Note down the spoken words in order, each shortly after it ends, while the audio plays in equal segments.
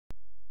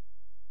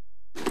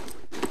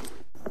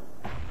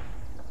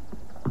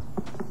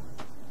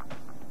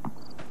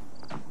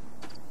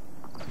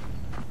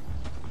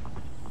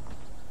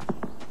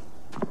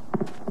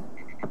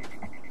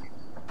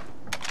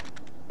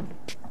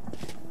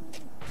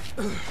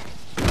A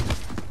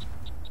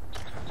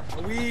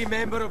wee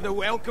member of the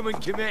welcoming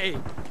committee.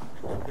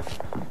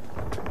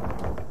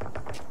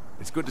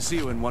 It's good to see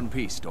you in one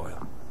piece,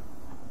 Doyle.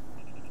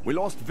 We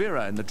lost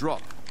Vera in the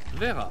drop.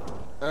 Vera?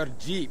 Her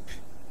jeep.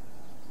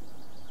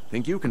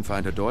 Think you can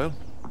find her, Doyle?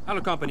 I'll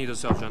accompany the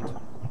sergeant.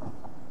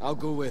 I'll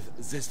go with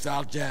the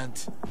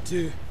sergeant,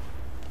 too.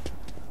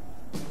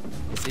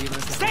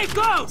 Stay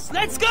close!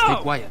 Let's go!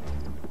 Stay quiet.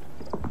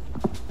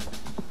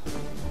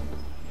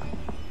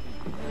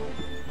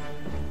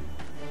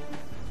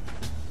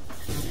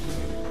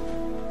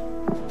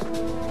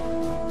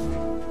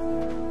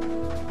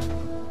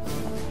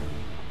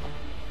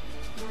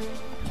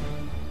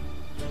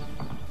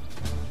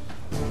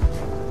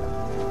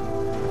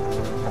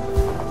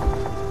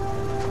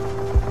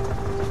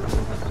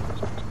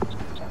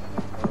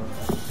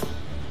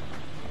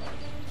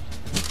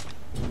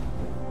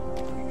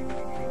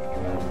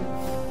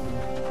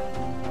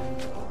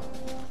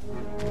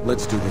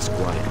 Let's do this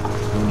quiet.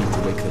 No need to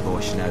wake the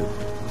Bosch now.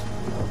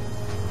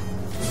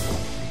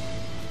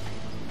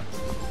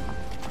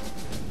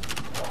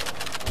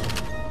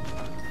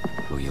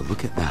 Will you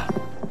look at that?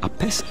 A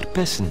pisser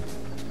pissin'.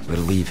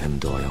 Relieve him,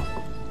 Doyle.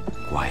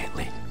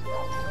 Quietly.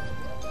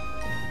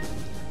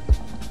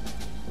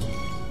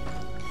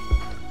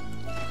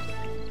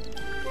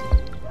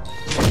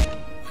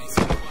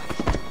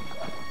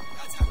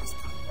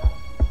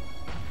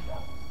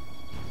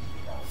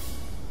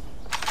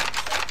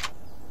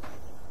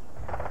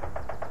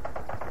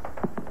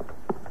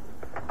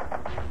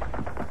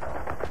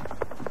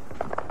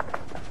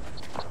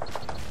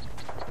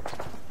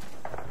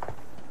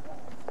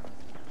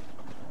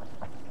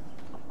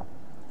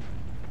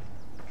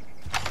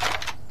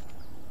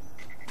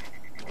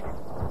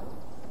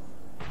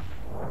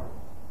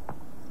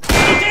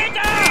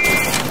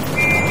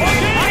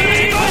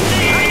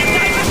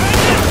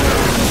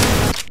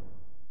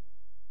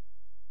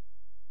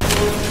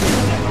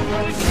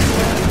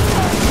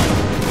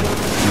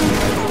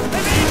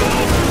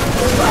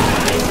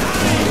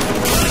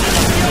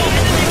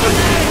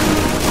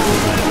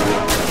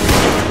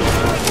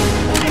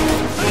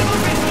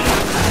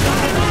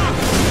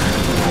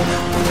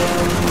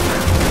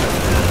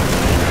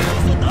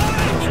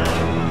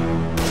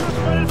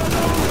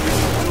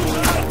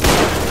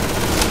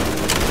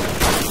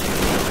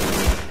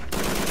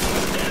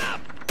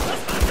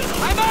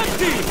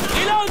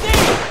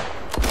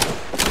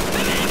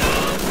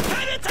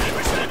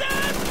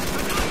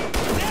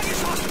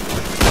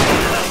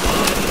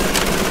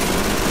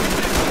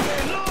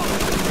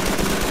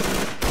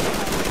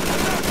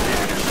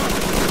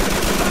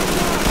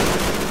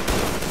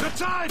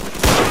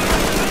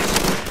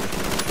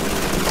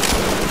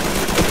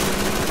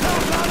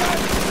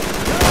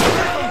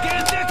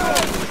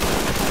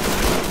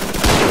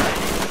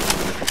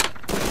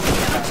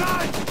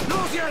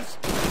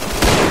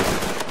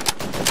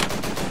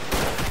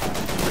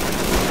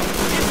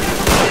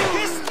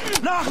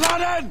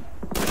 Nachladen!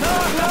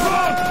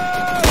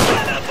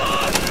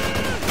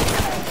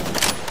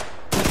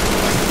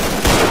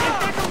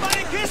 Entdeckung bei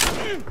den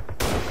Kisten!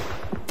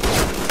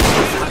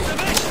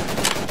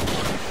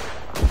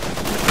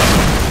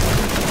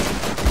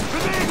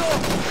 Bewegung!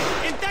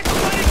 Entdeckung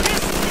bei den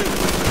Kisten!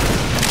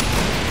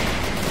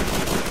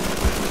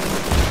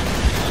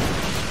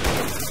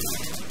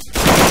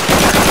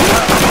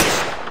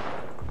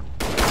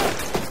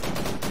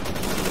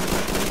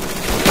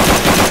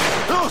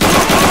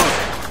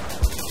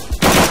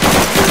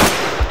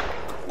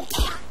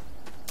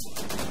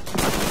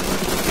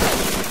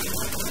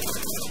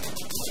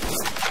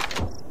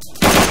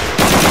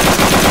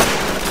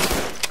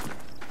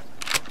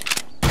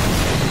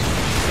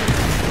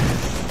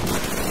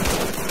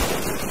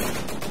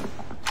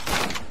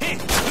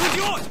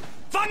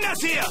 das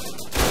hier!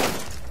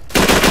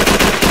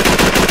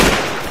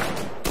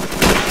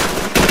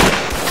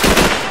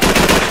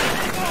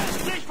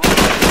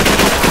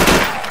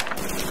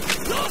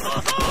 Los,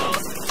 los,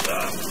 los!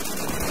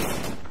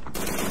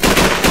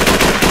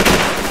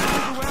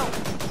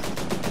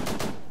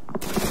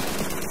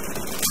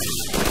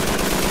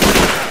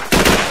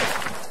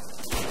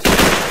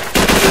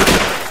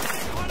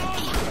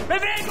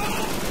 Bewegung!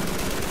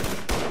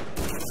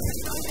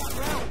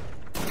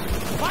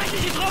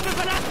 Feindliche Truppe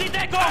verlassen die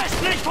Deckung!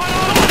 Östlich von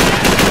uns!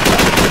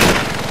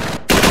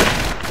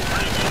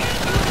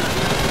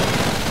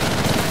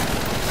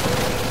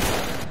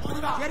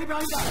 Get him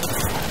behind us!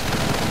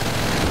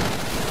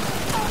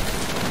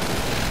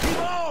 Keep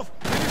off!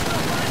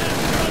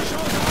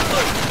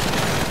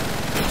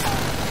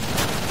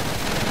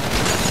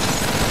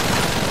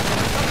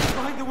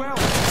 Behind the well!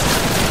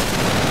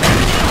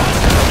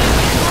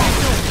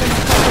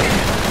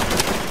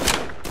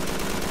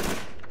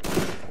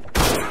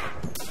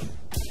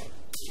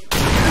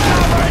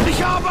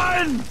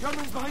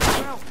 Germans behind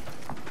the well!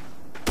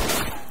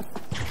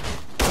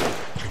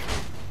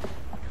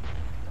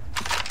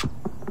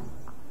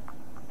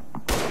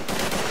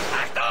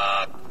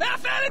 Achtung!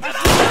 Werfe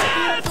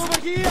Granaten! Over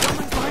here!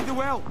 Germans behind the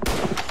well!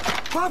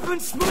 Puff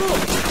and smoke!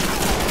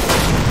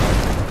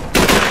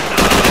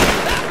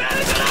 Werfe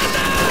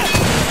Granaten!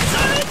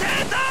 Solitär!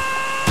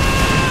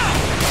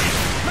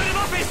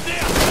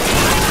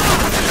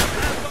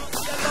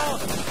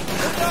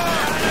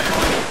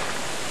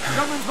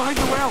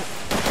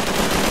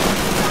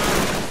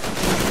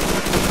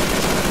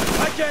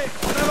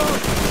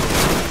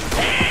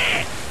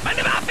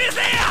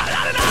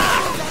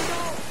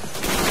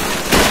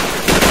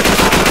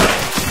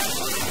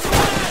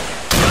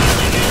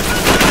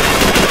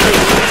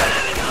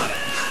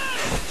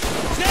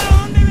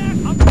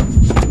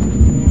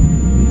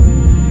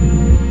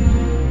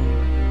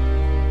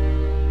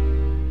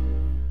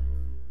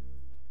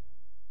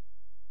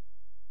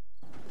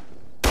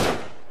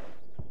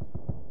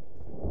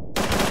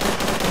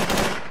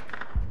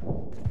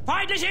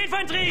 Feindliche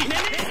Infanterie!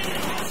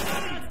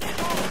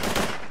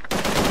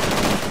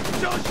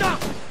 Jean-Jacques!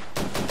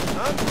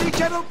 Un petit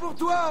cadeau pour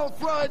toi,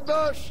 enfoiré de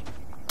Bosch!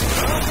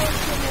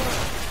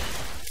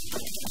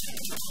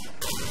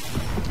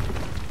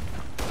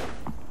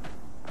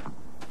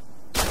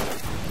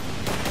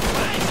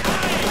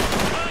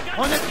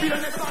 On est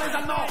pilonné par les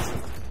Allemands!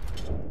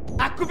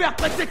 À couvert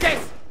près de ces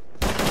caisses!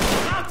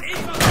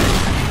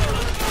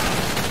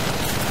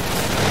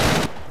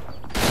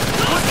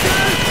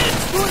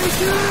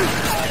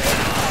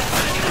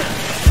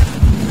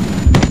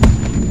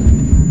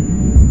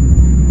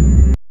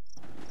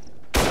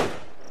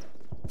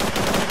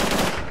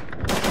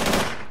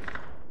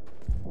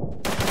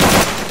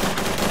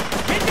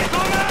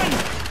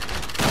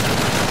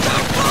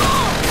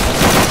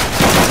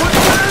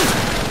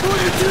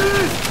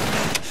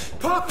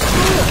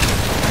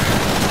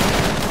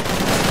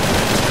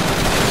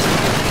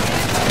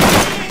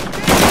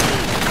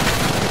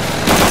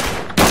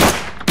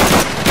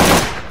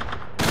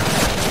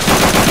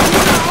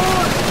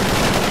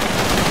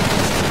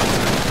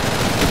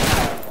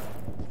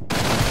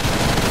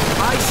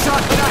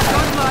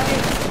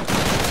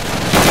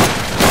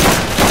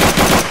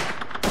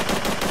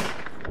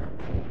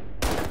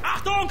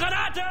 Achtung,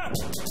 Granate!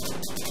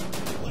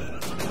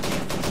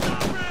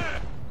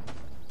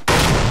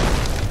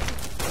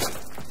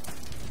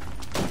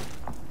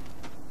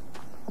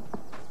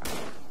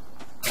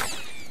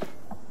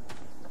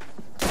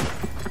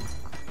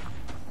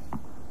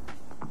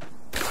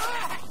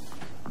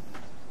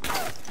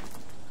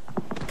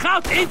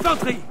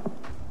 Krautinfanterie!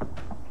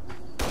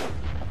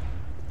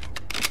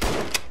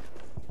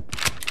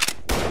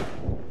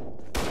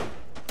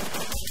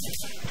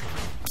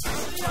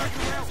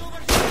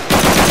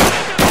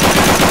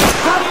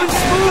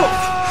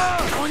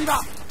 On y va!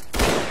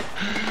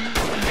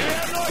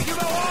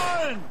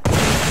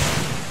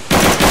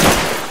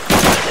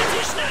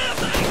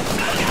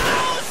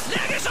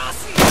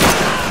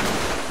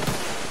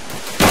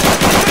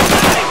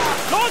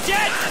 Los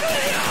jetzt!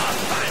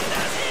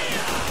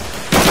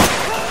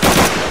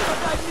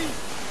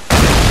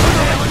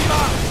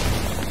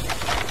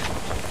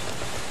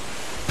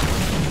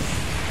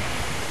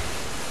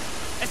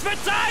 Es wird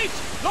Zeit!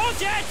 Los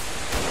jetzt!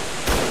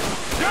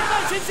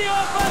 German, sind Sie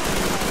offen?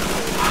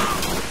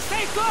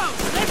 Stay close!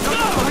 Let's go!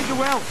 Behind you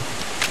well!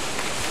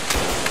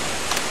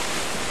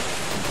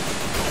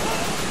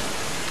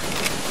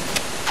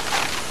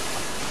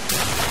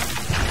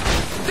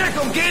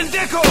 Deckung, geh in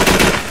Deckung!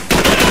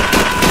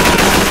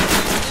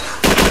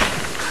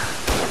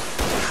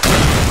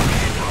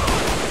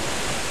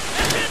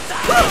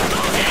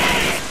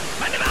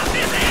 Meine Waffe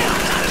ist her!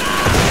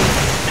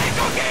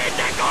 Deckung, geh in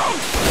Deckung!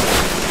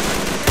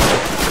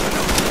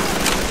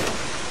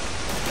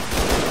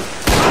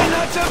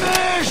 Einer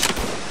erwischt!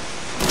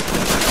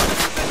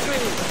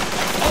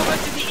 Over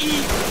to the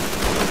east!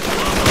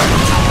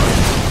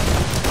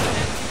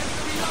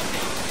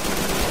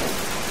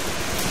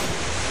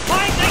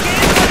 Feindliche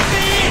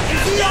Infanterie!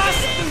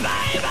 Lassen!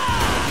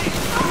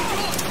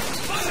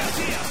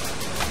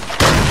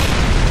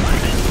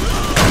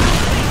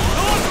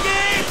 Los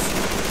geht's!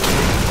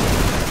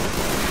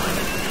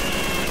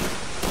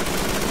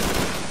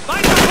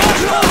 Weiter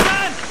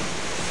vorstoßen!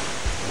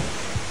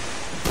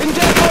 In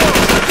Deckung!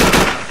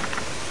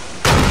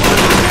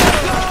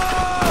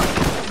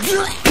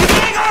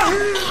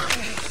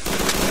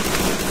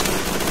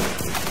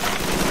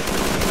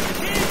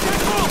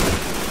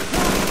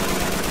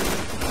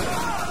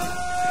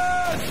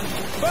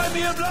 Bei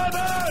mir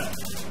bleiben!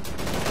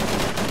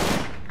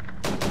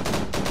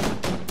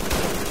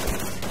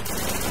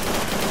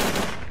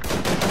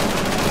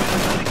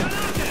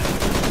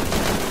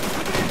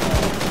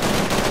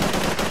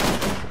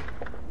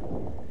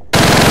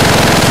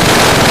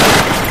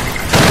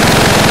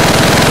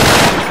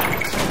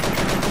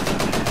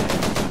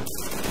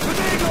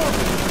 Bewegung!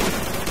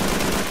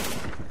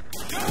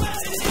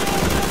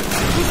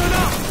 Guter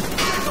Nacht!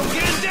 Geh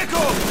in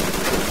Deckung!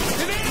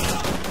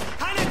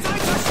 Keine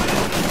Zeit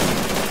verschwenden!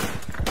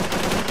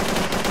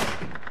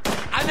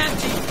 I'm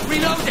empty!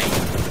 Reloading!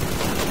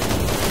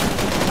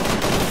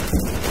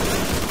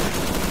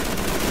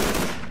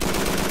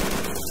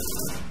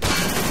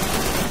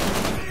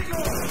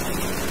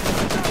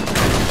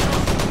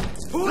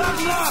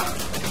 Langsam!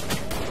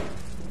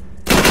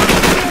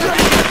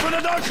 Von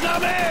der deutschen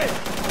Armee!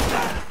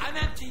 I'm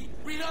empty!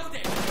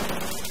 Reloading!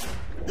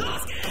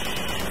 Los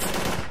geht's!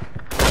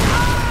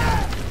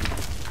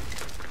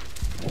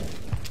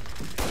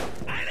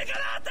 Eine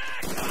Granate!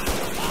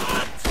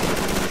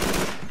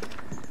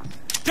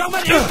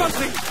 German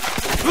Infantry!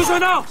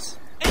 Resonance!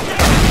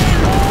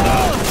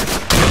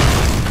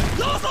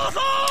 Los, los,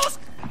 los!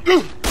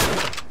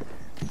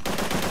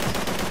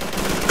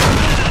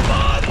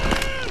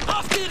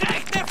 Auf die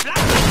rechte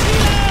Flanke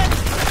zielen!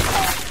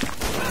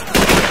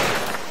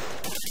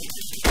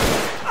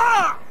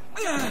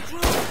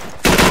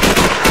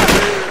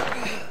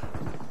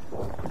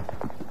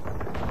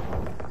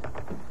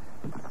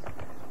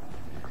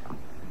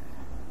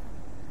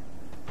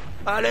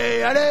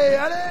 Allez, allez,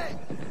 allez!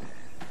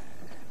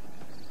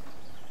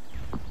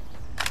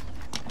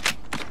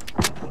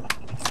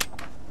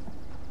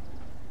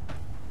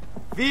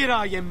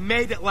 Vera, you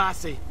made it,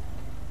 lassie.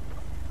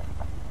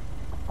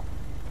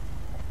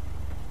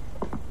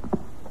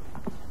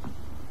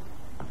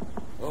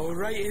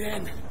 Alrighty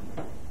then.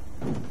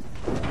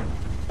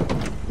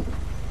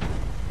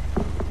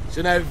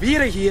 So now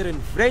Vera here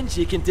and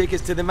Frenchie can take us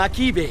to the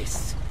Maquis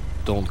base.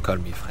 Don't call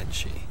me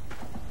Frenchie.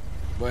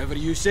 Whatever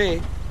you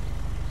say,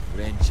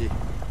 Frenchie.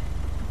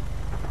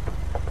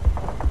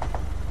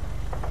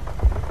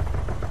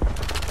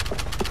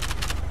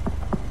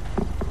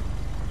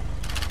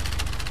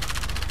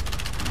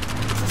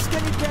 It's a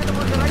skinny pedal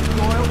on the right,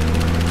 Doyle.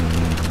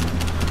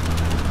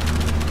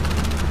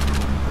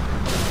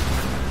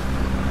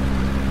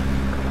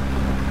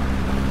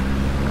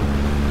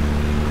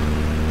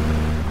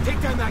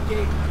 Take down that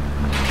gate.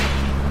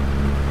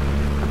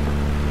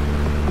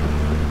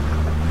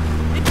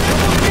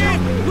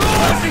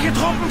 Feindliche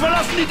Truppen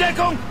verlassen die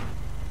Deckung!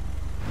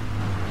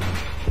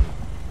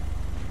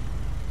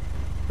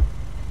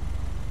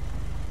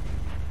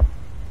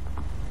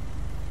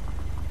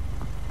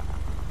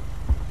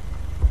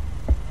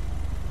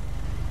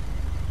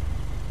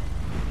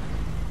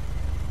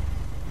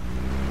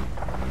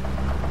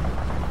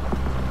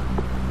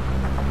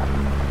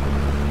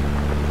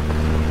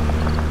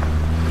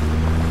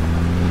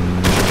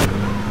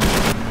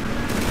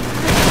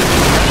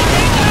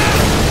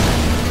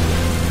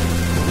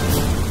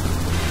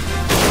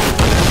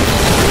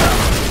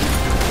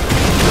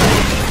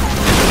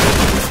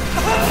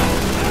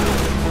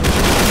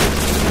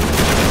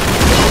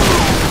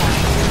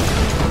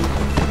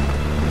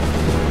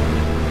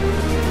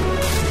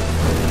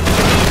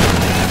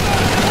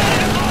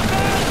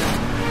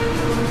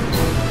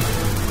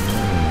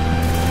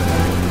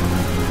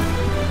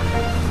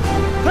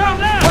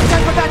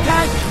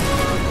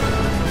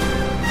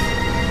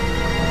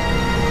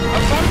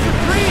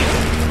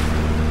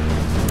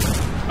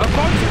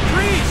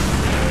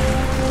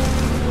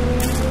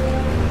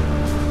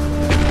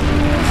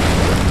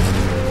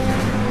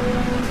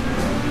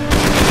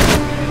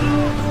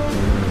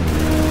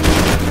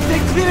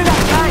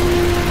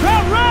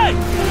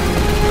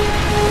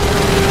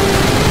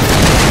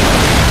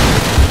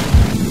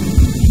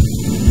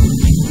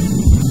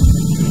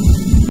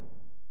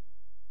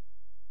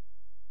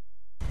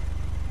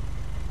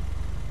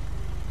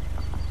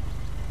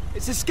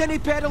 It's a skinny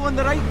pedal on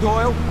the right,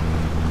 Doyle.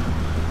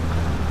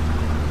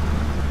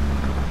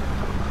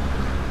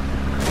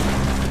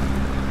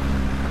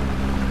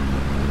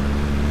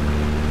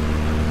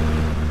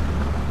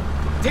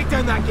 Take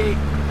down that gate.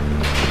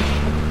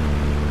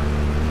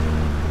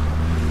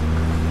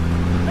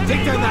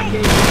 Take down that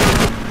gate.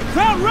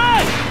 Crown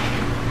right!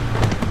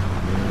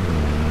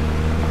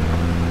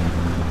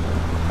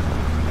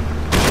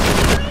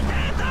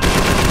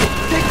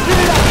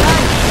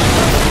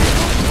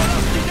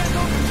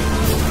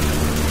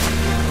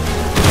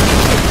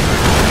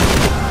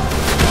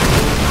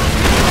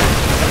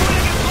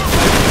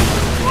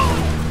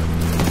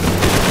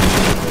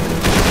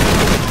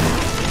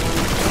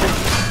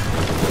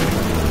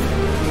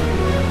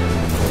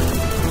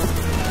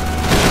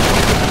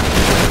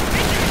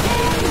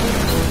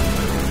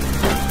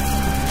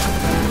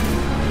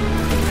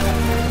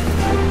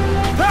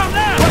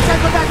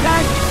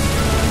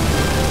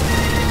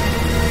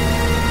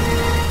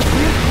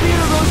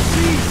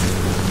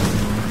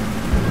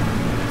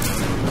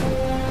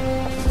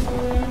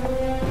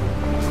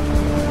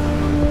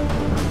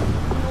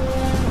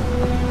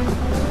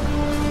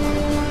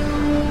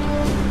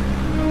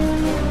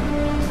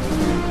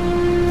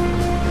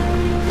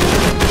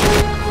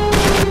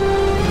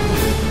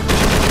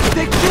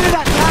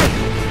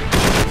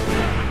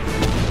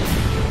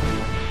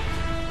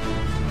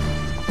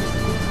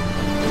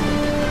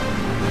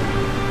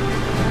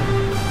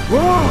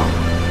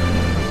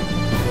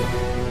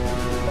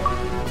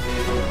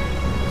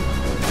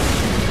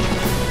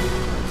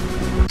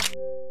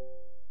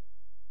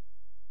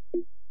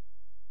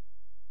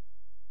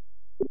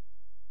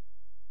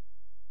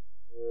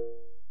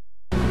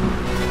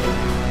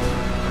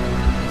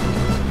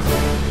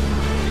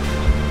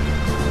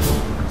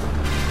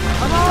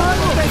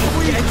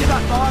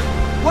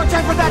 Watch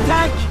out for that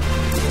tank!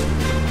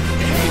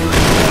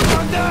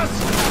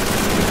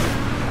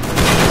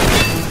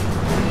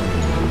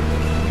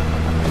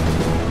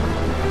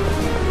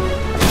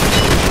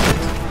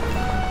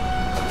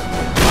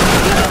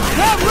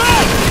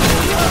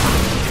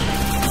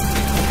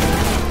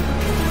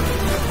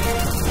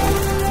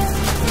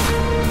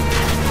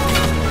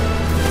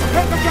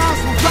 Hit the gas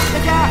and drop the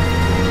gap!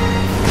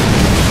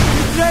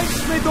 You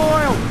drenched me,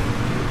 Doyle!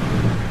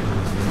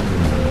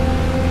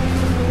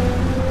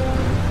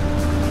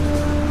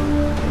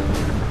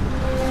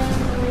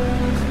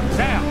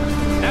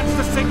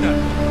 Signal.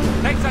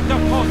 Next at the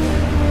post.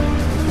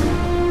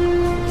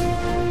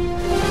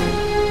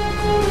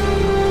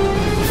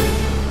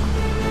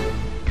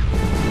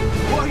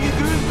 What are you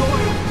doing,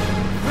 Doyle?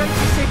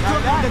 Frenchie said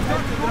drop the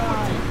defensive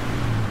property.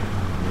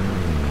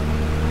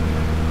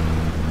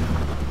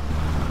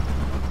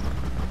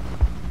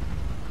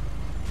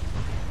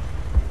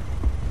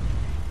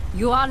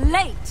 You are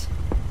late.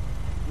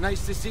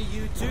 Nice to see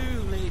you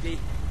too, lady.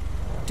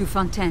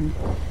 Dufontaine.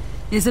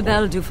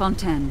 Isabelle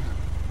Dufontaine.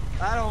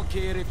 I don't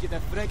care if you're the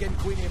friggin'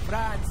 Queen of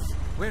France.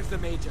 Where's the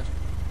Major?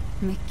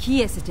 Mais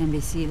qui est cet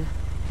imbécile?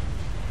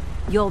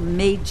 Your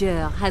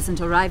Major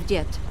hasn't arrived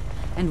yet.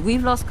 And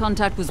we've lost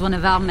contact with one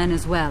of our men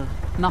as well,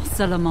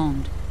 Marcel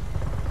Amand.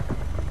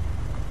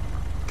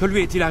 Que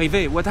lui est-il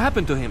arrivé? What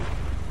happened to him?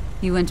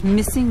 He went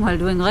missing while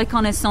doing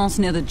reconnaissance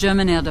near the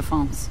German air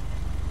defense.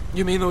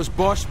 You mean those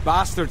Bosch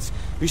bastards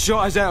who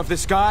shot us out of the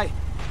sky?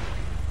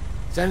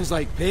 Sounds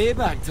like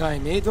payback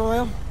time, eh,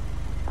 Doyle?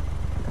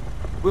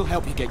 We'll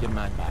help you get your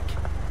man back.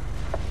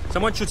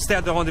 Someone should stay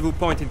at the rendezvous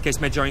point in case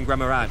Major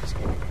Ingram arrives.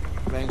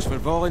 Thanks for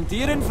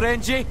volunteering,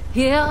 Frenchie.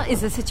 Here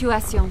is the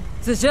situation.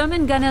 The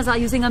German gunners are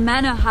using a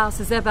manor house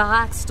as their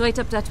barracks straight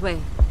up that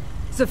way.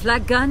 The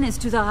flag gun is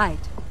to the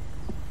right.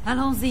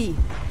 Allons-y.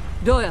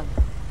 Doyle,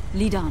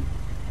 lead on.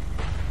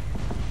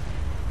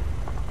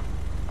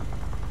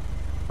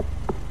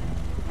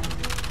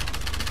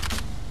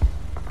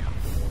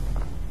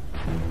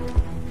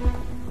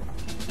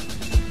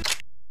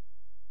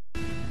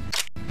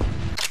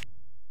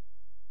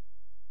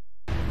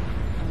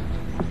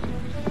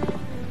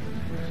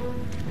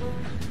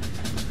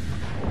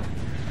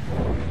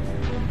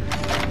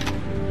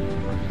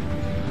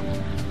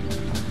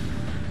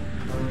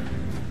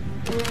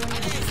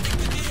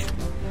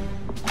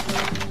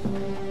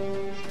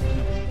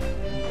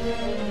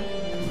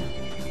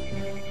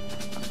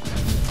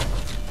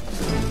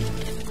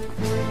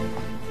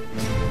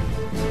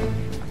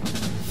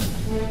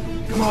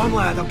 Come on,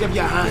 lad, I'll give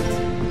you a hand.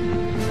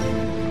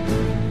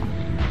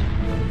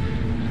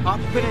 Up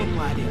and in,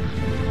 laddie.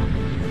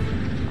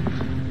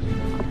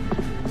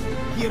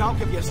 Here, I'll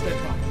give you a step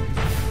up.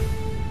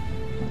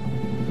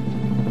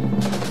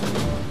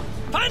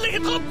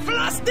 Feindliche Truppen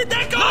verlassen die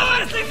Deckung!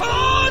 Nordwestlich von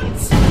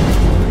uns!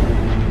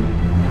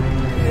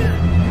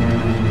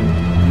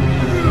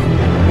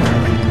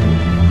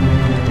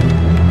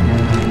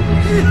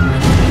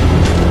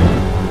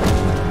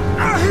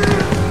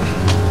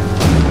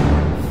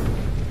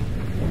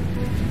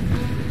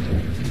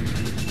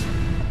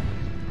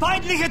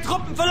 Feindliche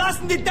Truppen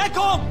verlassen die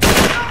Deckung!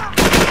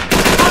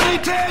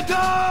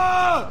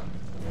 Sanitäter!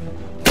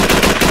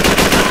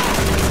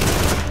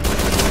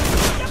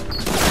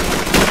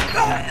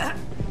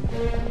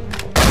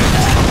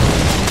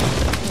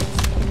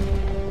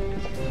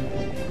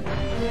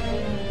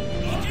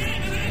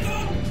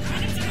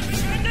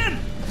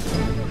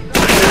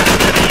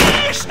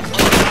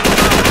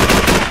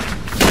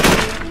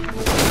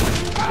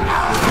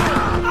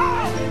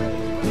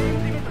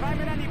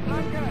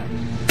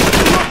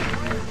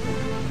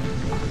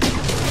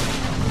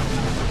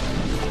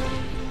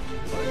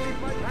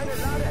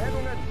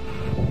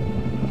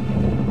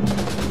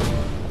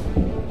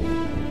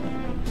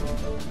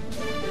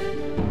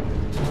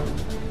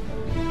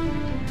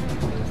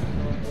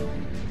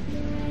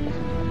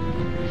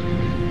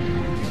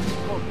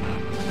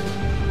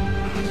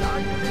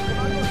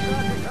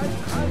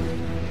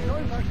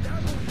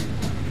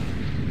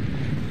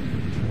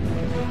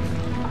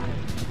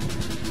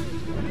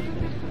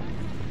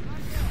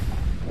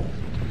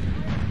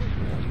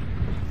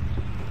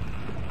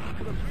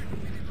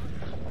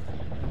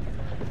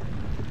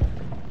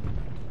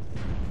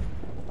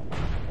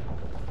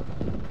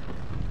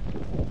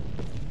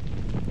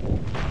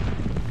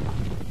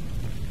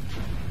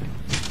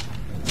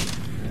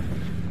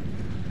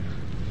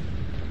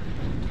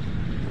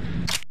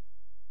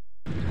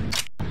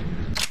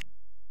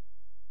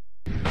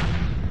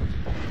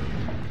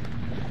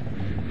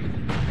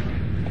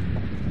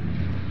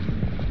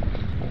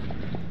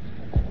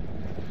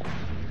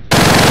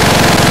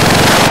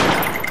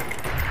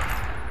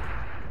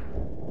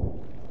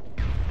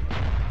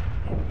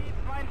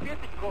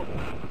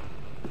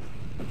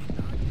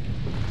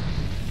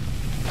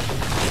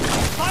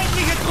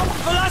 Feindliche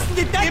Truppen verlassen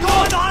die Deckung!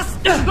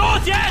 Im Nordosten!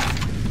 Los jetzt!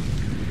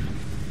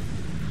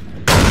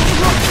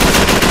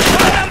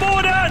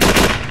 Feuerboden!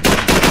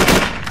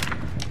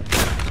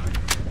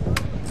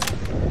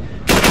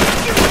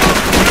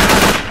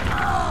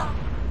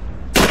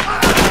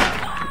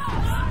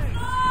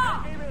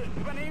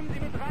 Übernehmen Sie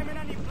mit 3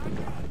 Männern die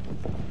Flanke!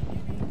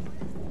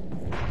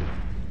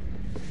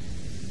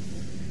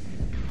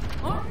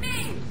 On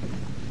me!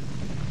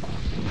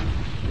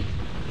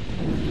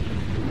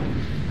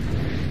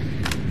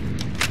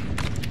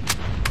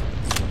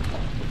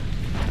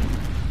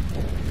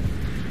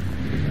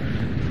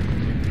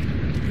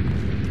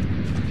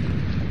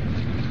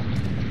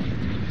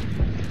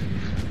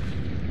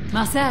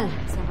 Marcel,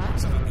 ça va?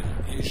 Ça va bien.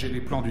 Et j'ai les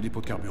plans du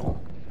dépôt de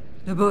carburant.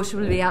 The Boche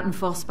will be out in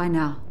force by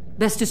now.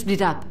 Best to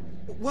split up.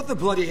 What the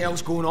bloody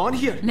hell's going on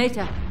here?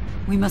 Later.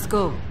 We must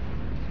go.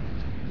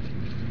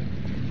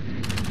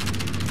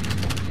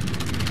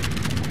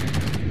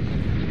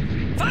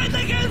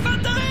 Feindliche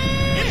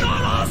Infanterie! Im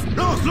Nordosten!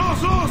 Los,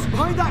 los, los!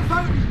 Behind that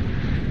fountain!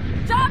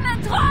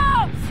 German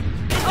troops!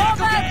 Go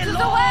back to the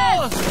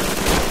west!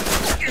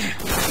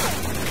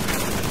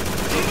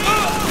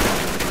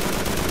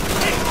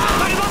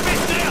 Meine Waffe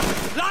ist leer!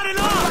 Lade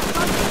los!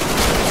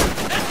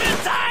 Es wird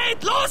Zeit!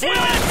 Los jetzt!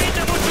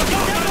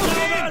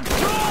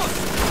 Los!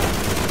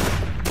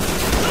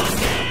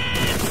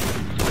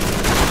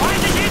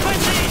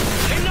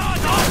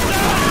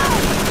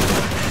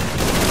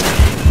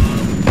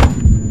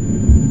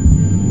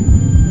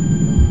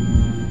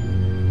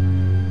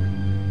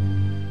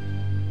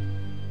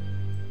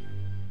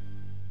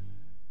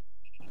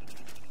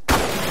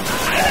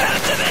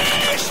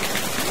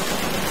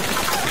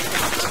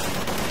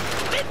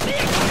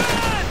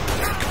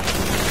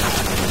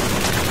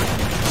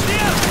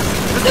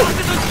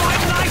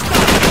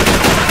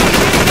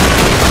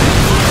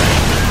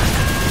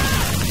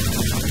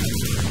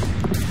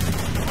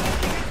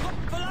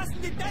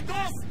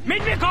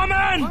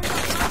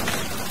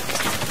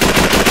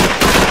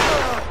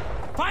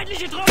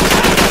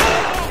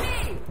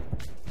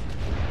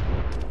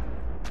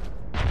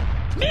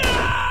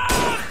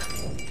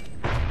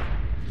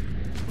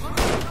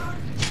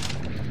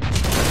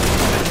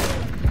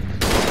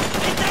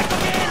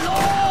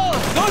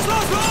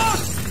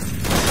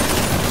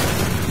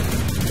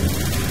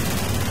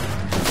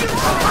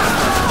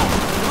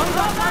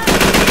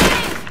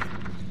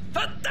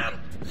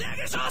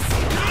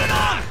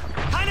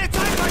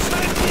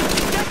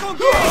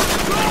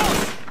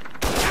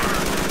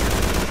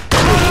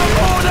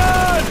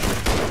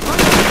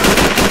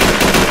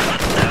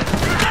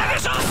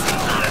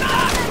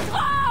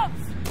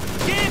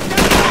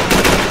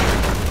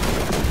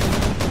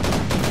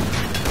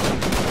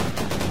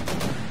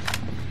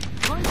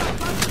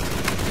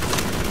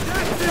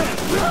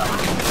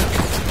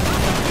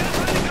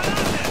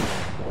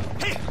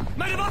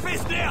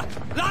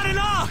 gerade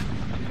nach!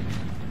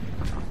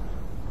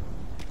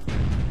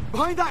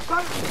 Behind that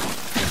boat!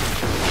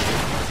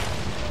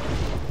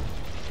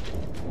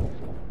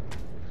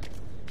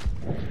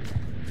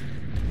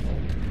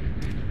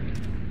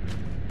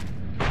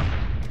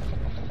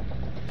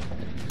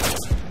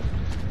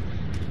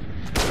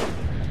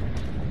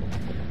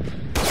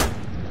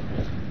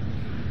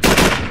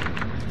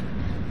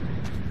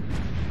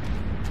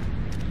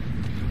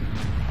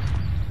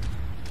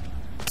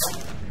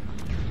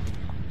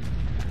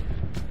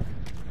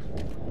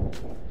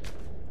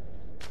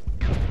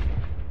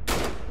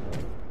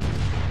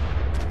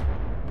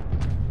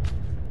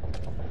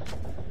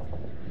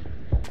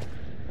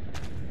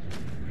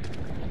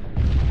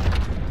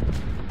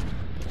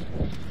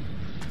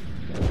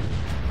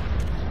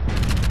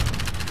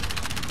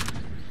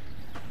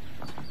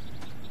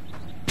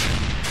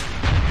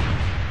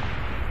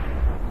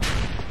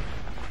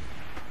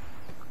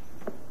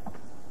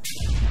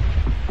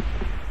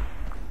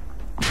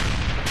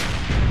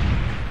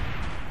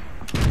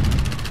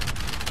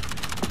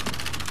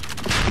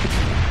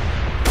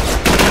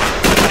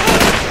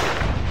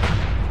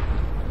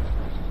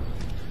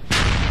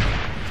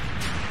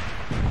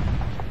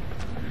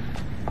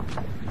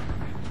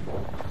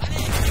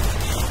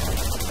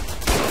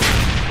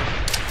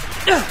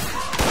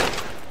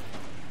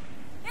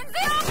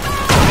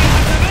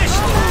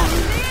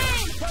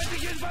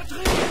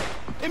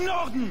 Im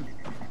Norden!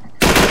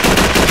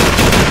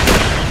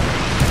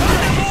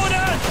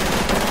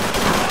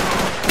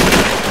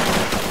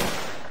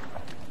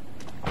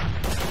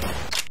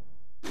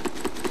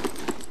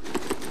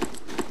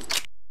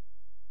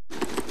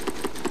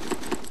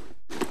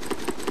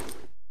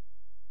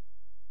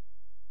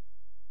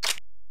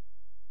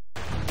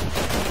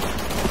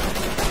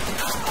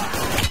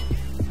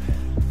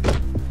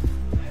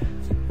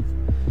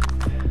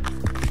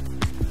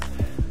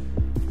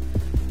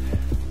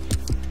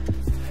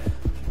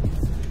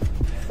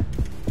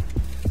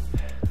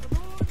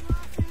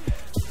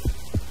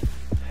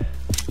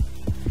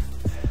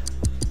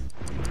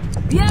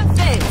 Bien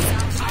fait!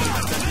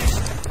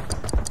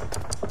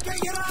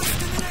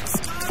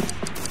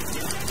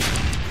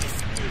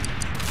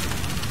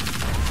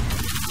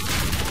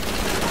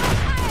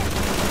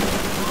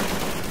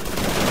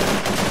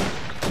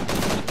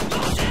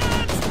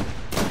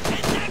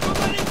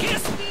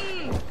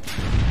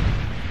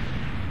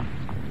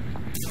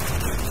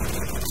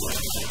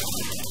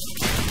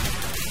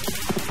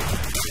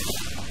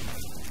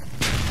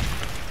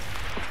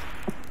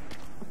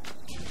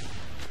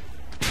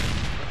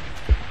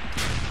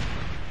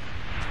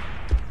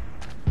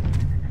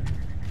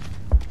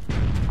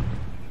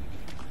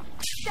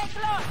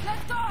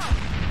 Let's go!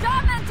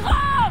 German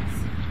troops!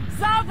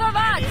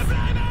 Sauberwärts! Hier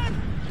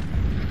bleiben!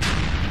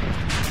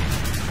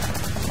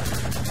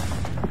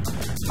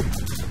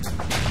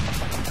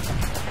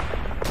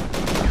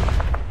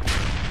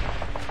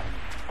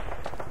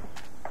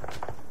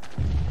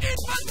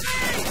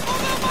 Infanterie!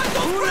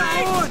 Overweitung!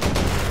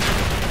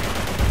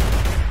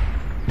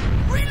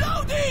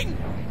 Reloading!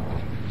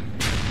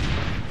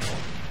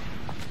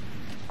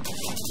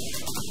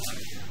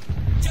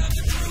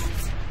 German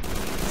troops!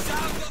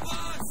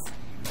 Sauberwärts!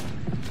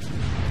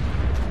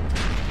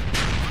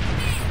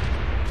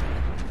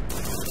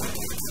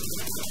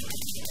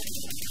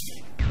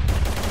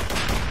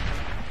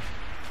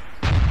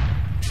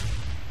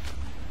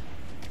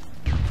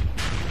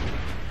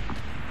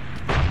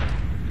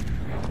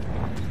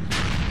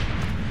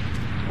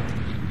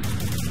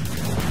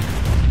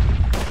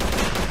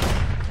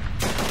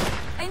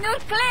 Nur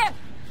clip!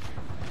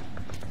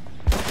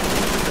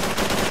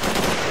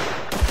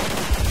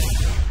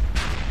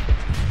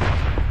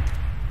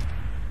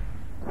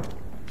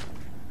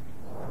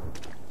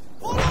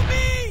 Follow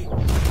me!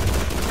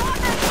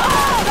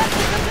 Oh, das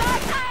ist the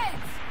Black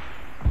Knights!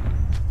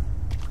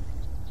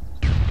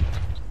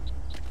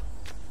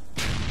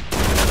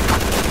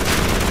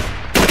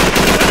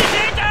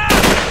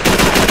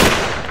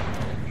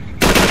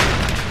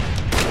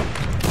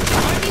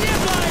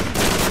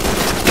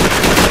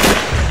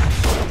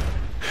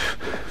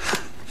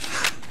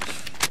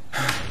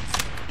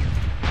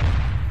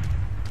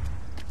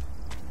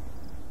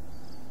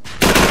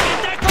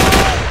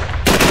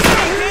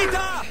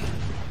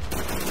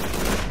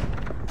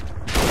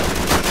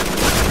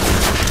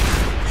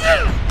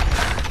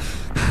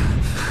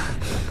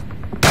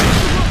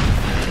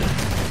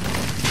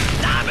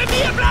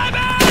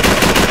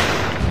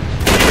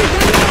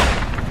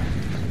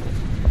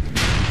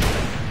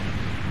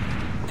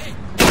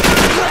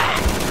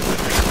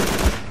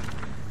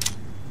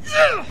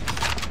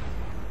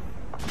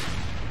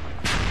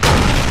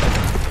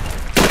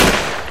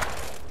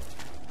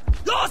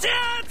 Los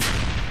jetzt!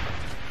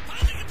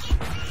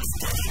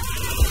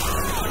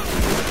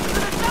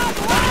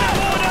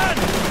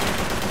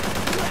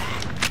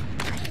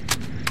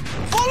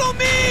 Follow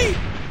me!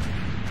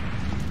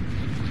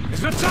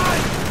 Es wird Zeit!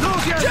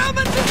 Los jetzt!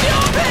 Germans in the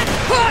open!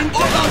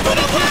 Over to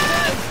the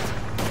west!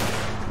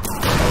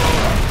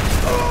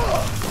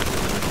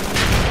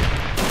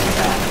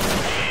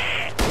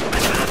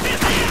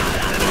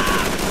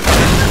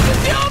 Germans in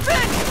the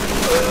open!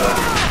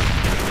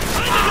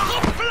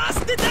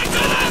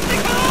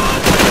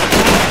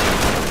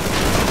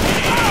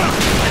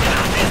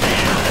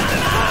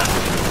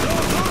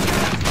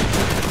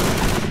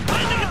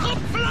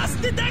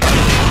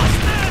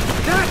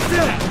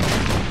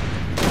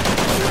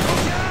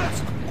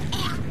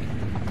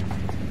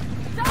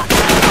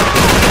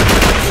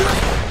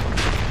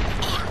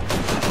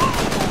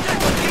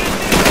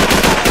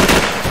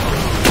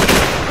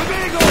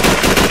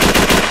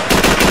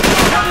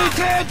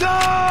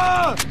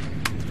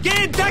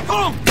 Geh in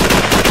Deckung!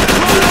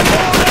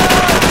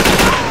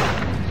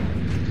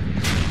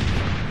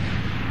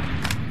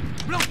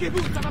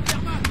 Bloquez-vous, ça va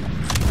faire mal.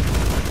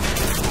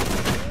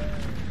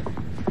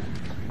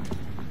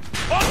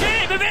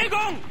 Okay,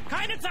 Bewegung!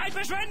 Keine Zeit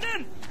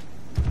verschwenden!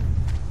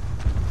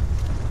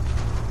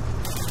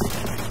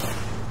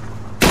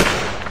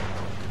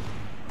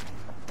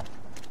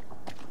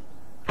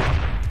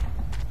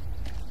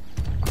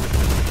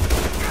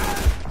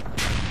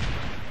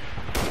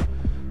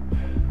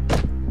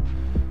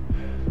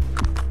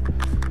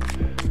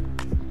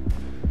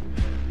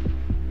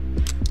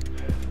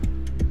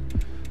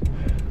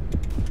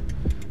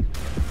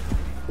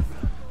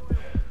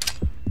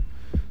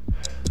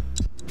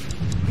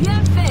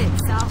 Bien fait,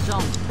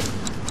 sergent.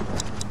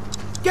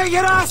 Get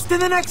your ass to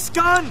the next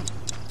gun!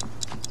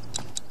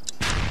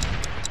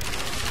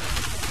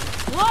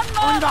 One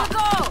more to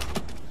go.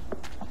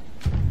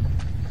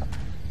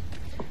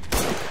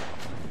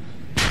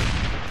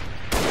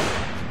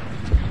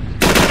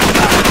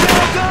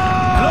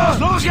 Los,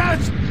 los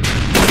jetzt!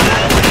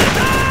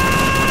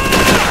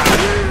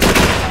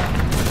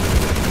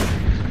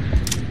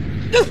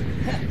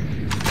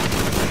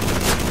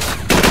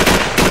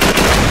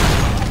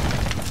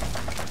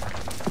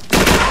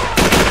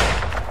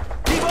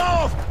 Gib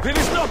auf! Wir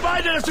wissen doch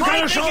beide, dass du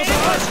keine Chance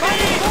hast!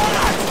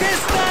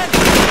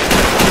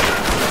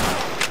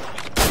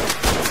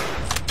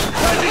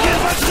 Feindliche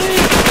Infanterie!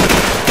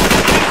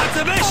 Hat's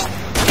erwischt!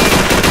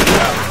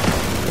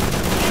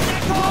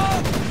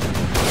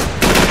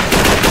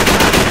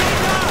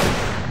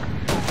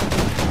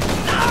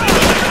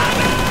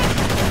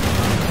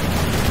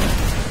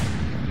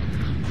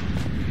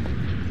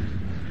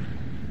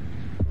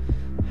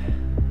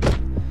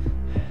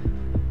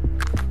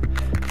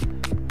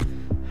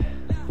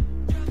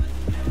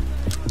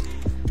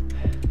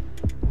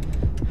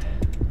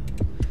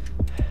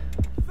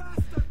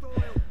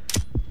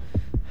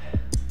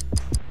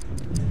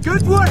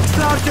 Good work,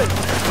 Sergeant!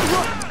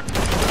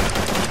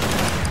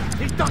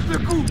 Ich dachte, le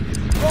coup!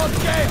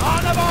 Ok,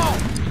 en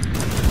avant!